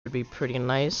Should be pretty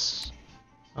nice.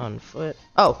 On foot.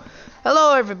 Oh,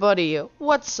 hello everybody.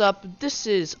 What's up? This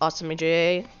is Awesome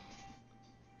AJ.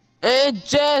 And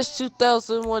Jazz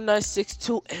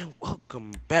 201962, and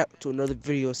welcome back to another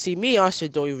video. See, me actually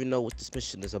don't even know what this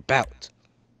mission is about.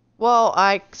 Well,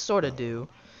 I sorta do.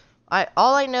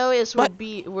 All I know is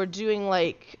we're doing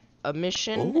like a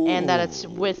mission. Ooh, and that it's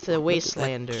with the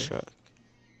Wastelander.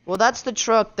 Well, that's the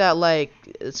truck that like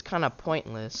is kind of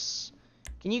pointless.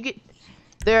 Can you get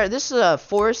there? This is a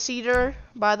 4-seater,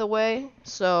 by the way.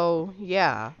 So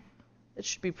yeah, it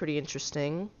should be pretty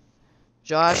interesting.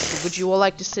 Josh, would you all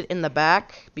like to sit in the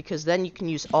back? Because then you can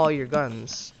use all your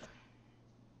guns.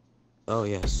 Oh,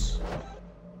 yes.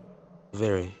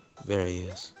 Very, very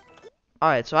yes.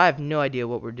 Alright, so I have no idea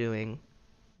what we're doing.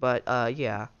 But,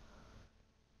 yeah.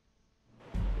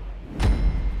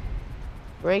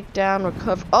 Breakdown,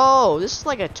 recover. Oh, this is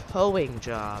like a towing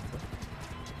job.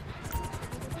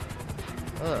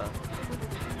 Ugh.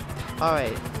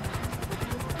 Alright.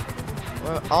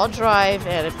 Well, I'll drive,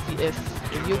 and if you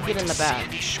get in the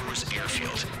back. Secure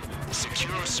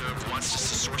Serve wants to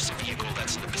source a vehicle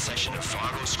that's in the possession of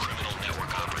Fargo's criminal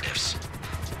network operatives.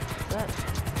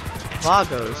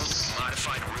 Vagos.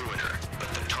 Modified Ruiner, but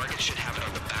the target should have it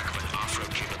on the back of an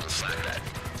off-road capable flatbed.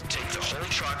 Take the whole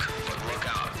truck, but look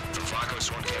out. The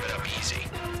Vagos won't give it up easy.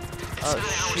 It's not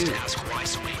ours to ask why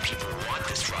so many people want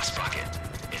this rust bucket.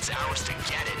 It's ours to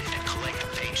get it and collect the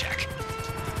paycheck.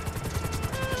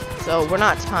 So we're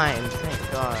not timed,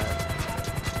 thank God.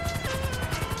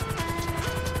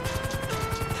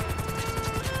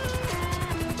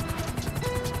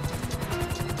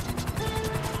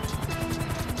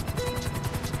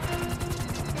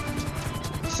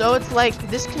 So it's like,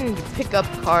 this can pick up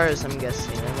cars, I'm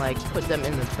guessing, and like put them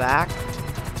in the back.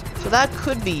 So that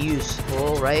could be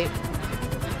useful, right?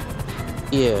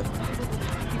 Yeah.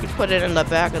 You could put it in the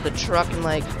back of the truck and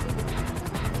like...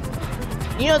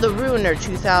 You know the Ruiner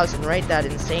 2000, right? That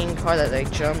insane car that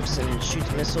like jumps and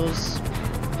shoots missiles?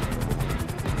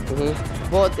 Mm-hmm.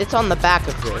 Well, it's on the back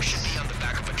of this.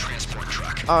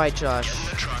 Alright, Josh.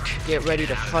 Get ready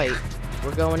to fight.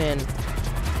 We're going in.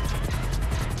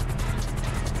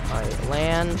 Alright,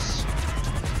 lands.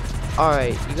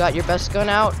 Alright, you got your best gun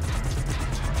out?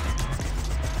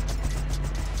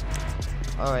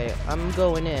 Alright, I'm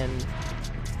going in.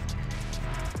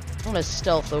 I'm gonna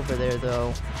stealth over there,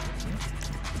 though.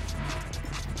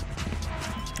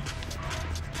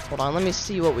 Hold on, let me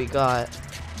see what we got.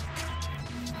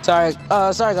 Sorry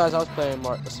guys, I was playing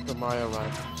Super Mario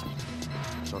Run.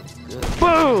 Good.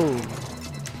 Boom!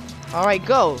 Alright,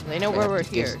 go. They know where we're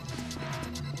here.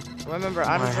 Remember,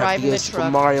 I'm driving the truck.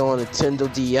 Super Mario on Nintendo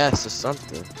DS or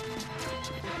something.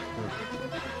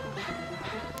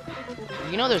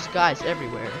 You know there's guys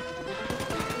everywhere.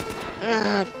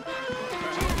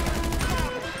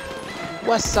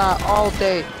 West side all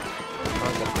day.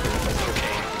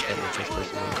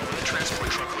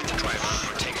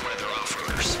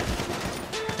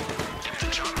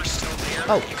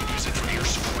 Oh.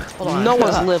 Hold on. No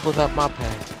one's lived without my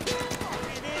pad.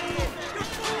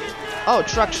 Oh,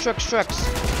 trucks.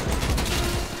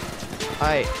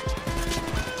 Alright.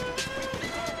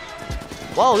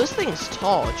 Whoa, this thing's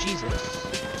tall, Jesus.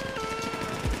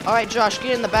 Alright, Josh,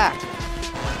 get in the back.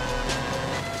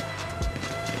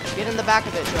 Get in the back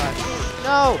of it, Josh.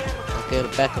 No! Okay, the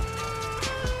back of.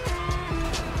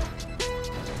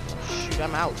 Shoot,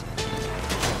 I'm out.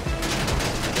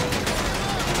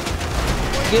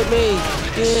 Get me!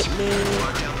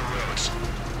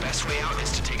 Best way out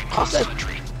is to take across the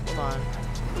country. Hold on.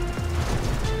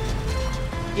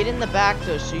 Get in the back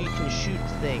though, so you can shoot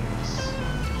things.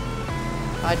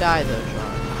 I die though,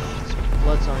 Josh.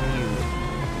 Blood's on you.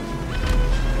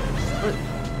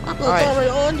 My blood's already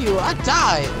on you. I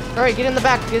died. All right, get in the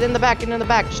back.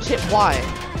 Just hit Y.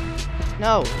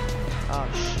 No. Oh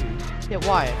shoot. Hit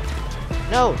Y.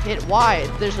 No, hit Y.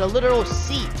 There's a literal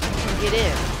seat you can get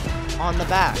in. On the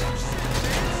back.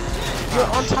 You're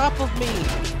on top of me.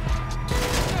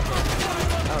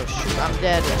 Oh shoot, I'm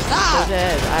dead. Stop. I'm so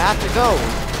dead. I have to go.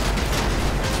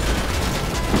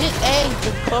 Hit A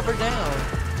to cover down.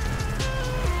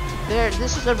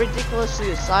 This is a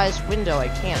ridiculously sized window. I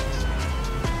can't.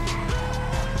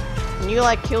 Can you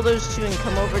like kill those two and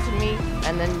come over to me?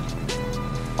 And then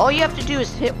all you have to do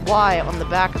is hit Y on the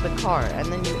back of the car, and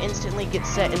then you instantly get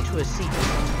set into a seat.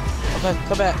 Okay,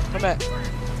 come back.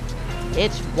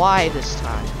 It's Y this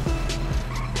time.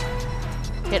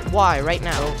 Hit Y right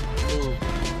now. Ooh.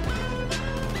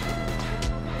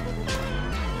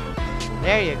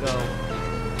 There you go.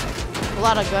 Pull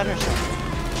out a gun or something.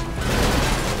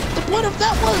 What if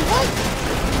that was what?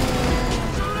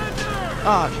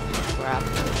 Oh crap.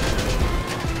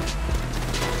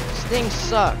 thing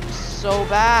sucks so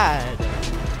bad.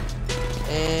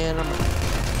 And I'm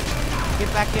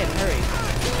Get back in, hurry.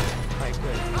 Alright,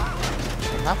 good.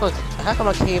 how come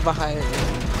I came behind the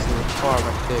car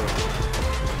right there?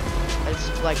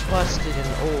 It's like busted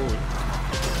and old.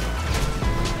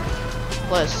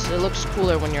 Plus, it looks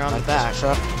cooler when you're on the back.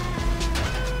 Truck?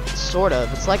 Sort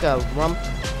of. It's like a rumpo,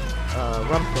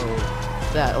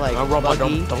 that like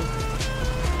buggy.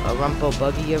 A rumpo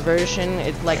buggy version.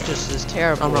 It like just is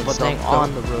terrible staying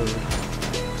on the road.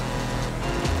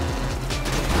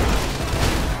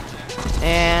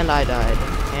 And I died.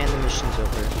 And the mission's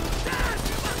over.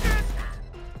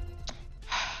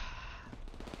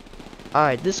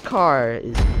 Alright, this car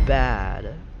is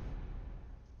bad.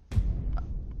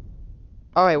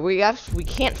 Alright, we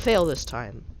can't fail this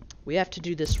time. We have to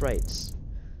do this right.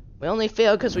 We only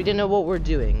failed because we didn't know what we're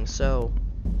doing, so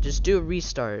just do a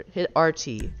restart. Hit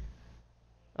RT.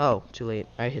 Oh, too late.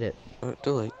 I hit it.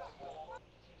 Too late.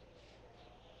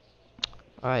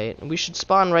 Alright, we should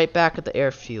spawn right back at the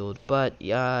airfield, but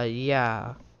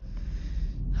yeah.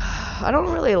 I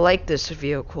don't really like this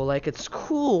vehicle. Like, it's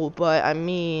cool, but I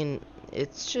mean,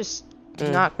 it's just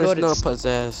not good. There's no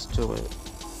pizzazz to it.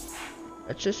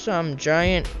 It's just some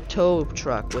giant tow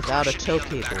truck without a tow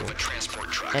cable,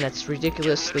 and it's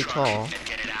ridiculously tall.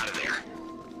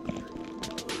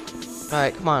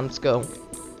 Alright, come on, let's go.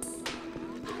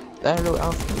 That new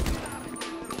outfit.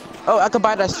 Oh, I could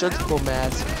buy that surgical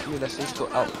mask. I mean, that surgical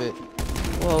outfit.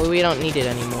 Well, we don't need it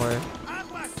anymore.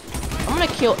 I'm gonna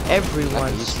kill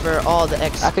everyone for all the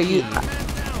XP.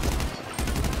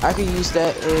 I could use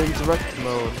that in direct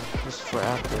mode, just for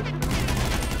after.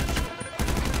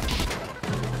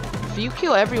 If you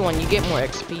kill everyone, you get more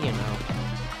XP, you know.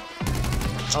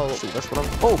 Oh, see, that's what I'm.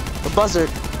 Oh, the buzzard.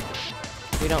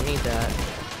 We don't need that.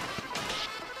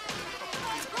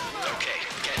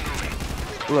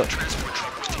 Look,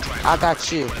 I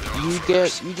got you. You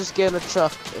just get in the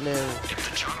truck and then. If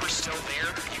the chopper's still there,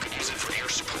 you can use it for air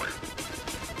support.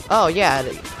 Oh yeah.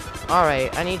 All right,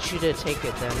 I need you to take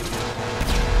it then.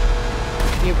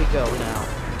 Here we go now.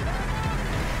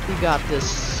 You got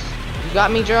this. You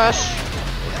got me, Josh?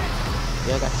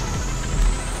 Yeah, I got you.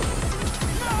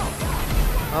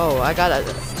 Oh, I got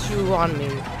two on me.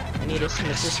 I need some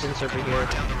assistance over here.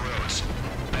 Down the roads.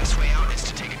 Best way out is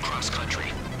to take it cross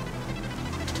country.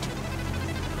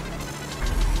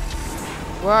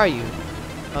 Where are you?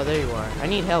 Oh, there you are. I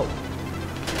need help.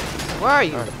 Where are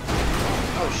you? Right.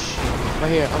 Oh shit.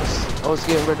 Right here. I was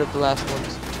getting rid of the last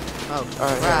ones. Oh,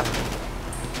 Alright, crap.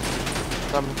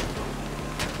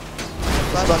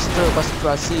 Bust through,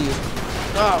 I see you.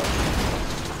 Oh.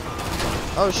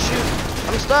 Oh shoot.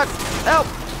 I'm stuck. Help.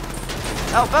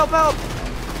 Help, help, help.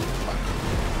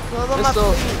 Kill them up,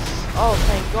 please. Oh,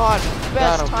 thank God.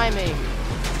 Best timing.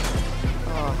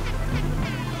 Oh.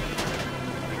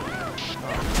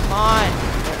 Come on.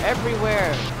 They're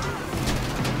everywhere.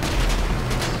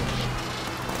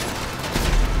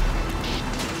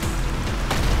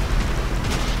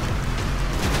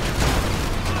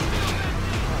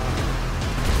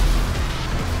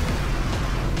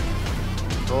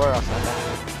 Where else?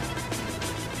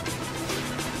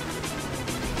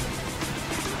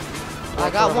 I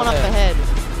got one up ahead.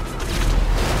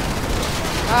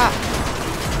 Ah.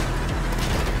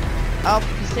 Oh,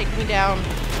 he's taking me down.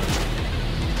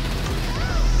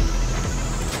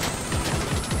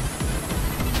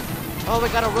 Oh, we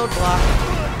got a roadblock.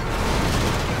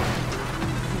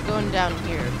 I'm going down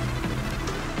here.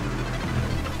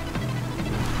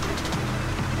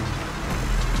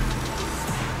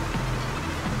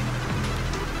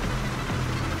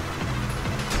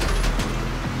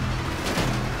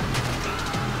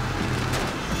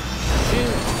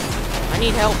 I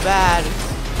need help bad.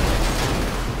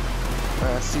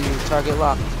 I see you. Target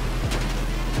locked.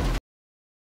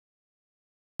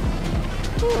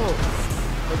 Oh,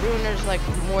 the ruiner's like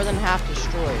more than half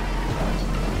destroyed.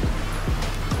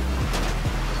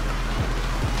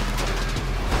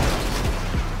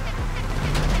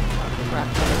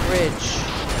 Cracked on the bridge.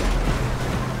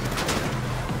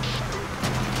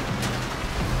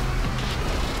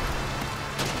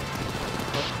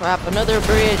 Oh crap, another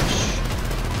bridge.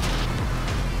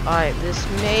 Alright, this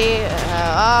may...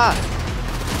 Alright,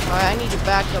 I need to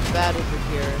back up bad over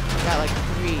here. I got like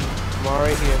 3. I'm all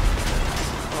right here.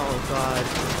 Oh god.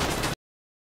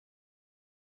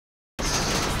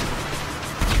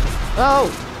 Oh!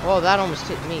 Oh, that almost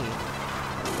hit me.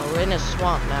 Oh, we're in a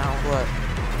swamp now. What?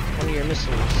 One of your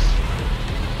missiles.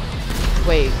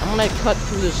 Wait, I'm gonna cut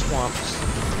through the swamps.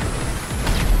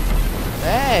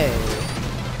 Hey!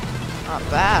 Not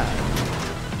bad.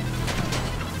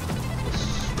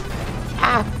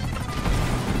 Ah!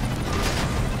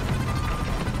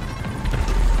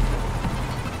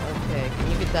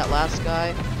 that last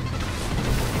guy.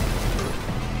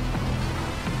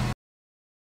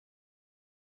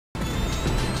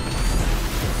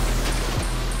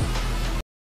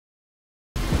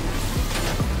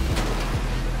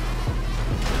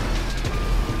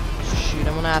 Shoot,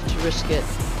 I'm gonna have to risk it.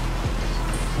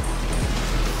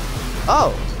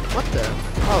 Oh, what the?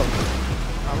 Oh,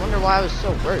 I wonder why I was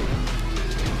so worried.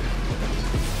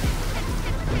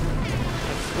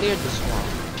 I cleared the swamp.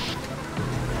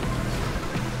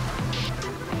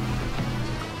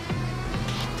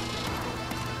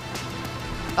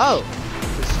 Oh,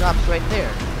 it stops right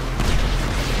there.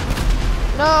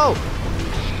 No!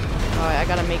 Alright, I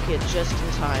gotta make it just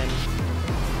in time.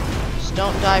 Just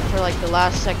don't die for like the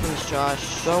last seconds,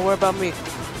 Josh. Don't worry about me.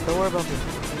 Don't worry about me.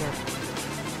 Yeah.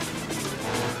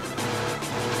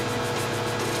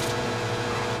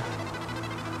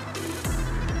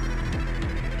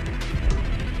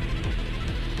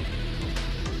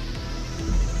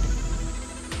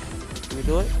 Can we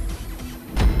do it?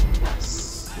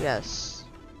 Yes.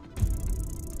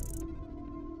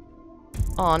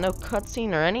 Oh, no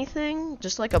cutscene or anything?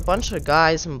 Just like a bunch of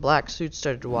guys in black suits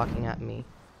started walking at me.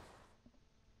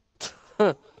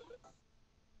 Huh.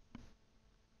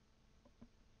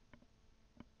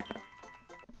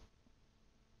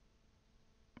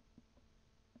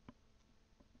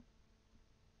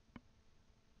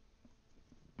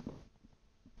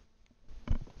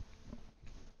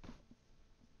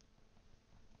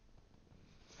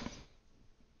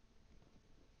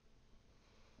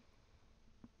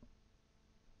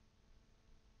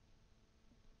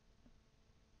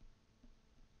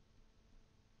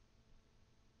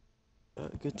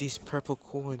 Get these purple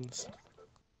coins.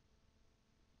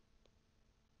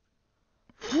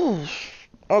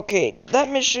 Okay, that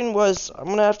mission was, I'm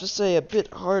gonna have to say, a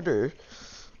bit harder.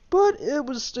 But it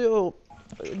was still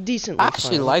decently I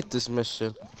actually fun. like this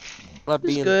mission. I like It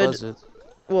was being good. buzzard.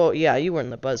 Well, yeah, you were in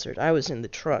the buzzard. I was in the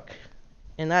truck.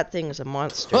 And that thing is a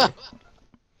monster.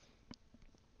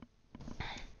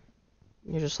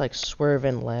 You're just like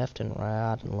swerving left and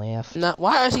right and left. Now,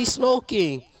 why is he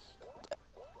smoking?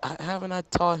 Haven't I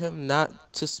taught him not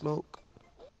to smoke?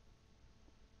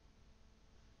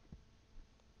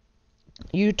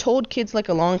 You told kids like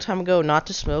a long time ago not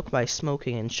to smoke by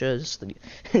smoking and shiz,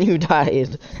 and you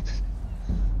died.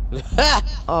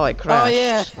 Oh, I crashed. Oh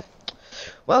yeah.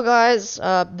 Well, guys,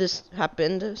 this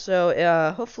happened.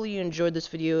 So, hopefully you enjoyed this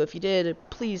video. If you did,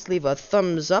 please leave a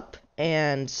thumbs up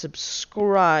and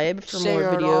subscribe for more Share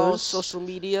on videos. all social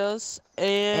medias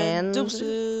and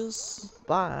deuces.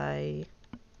 Bye.